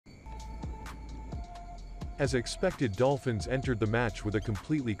As expected, Dolphins entered the match with a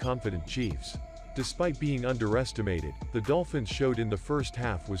completely confident Chiefs. Despite being underestimated, the Dolphins showed in the first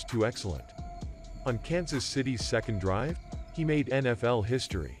half was too excellent. On Kansas City's second drive, he made NFL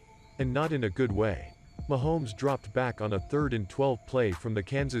history. And not in a good way. Mahomes dropped back on a 3rd and 12 play from the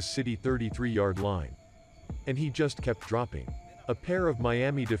Kansas City 33-yard line. And he just kept dropping. A pair of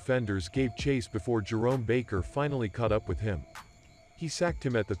Miami defenders gave chase before Jerome Baker finally caught up with him. He sacked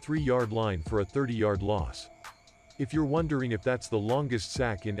him at the 3-yard line for a 30-yard loss. If you're wondering if that's the longest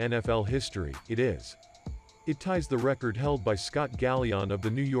sack in NFL history, it is. It ties the record held by Scott Gallion of the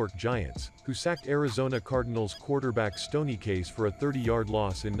New York Giants, who sacked Arizona Cardinals quarterback Stoney Case for a 30-yard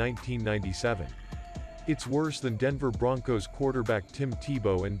loss in 1997. It's worse than Denver Broncos quarterback Tim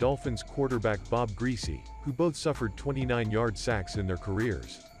Tebow and Dolphins quarterback Bob Greasy, who both suffered 29-yard sacks in their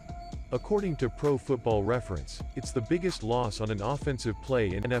careers. According to Pro Football Reference, it's the biggest loss on an offensive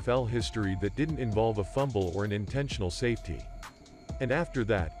play in NFL history that didn't involve a fumble or an intentional safety. And after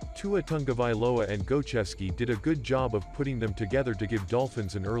that, Tua Tagovailoa and Gocheski did a good job of putting them together to give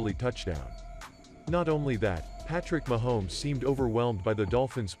Dolphins an early touchdown. Not only that, Patrick Mahomes seemed overwhelmed by the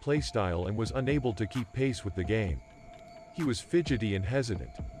Dolphins' playstyle and was unable to keep pace with the game. He was fidgety and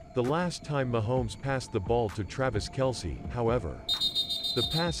hesitant. The last time Mahomes passed the ball to Travis Kelce, however, the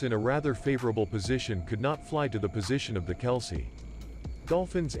pass in a rather favorable position could not fly to the position of the Kelce.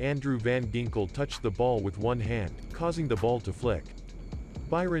 Dolphins' Andrew Van Ginkel touched the ball with one hand, causing the ball to flick.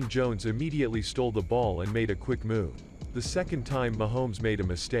 Byron Jones immediately stole the ball and made a quick move. The second time Mahomes made a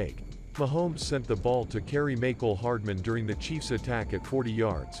mistake. Mahomes sent the ball to Kerry Michael Hardman during the Chiefs' attack at 40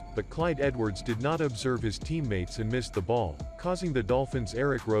 yards, but Clyde Edwards did not observe his teammates and missed the ball, causing the Dolphins'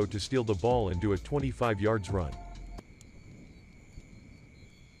 Eric Rowe to steal the ball and do a 25 yards run.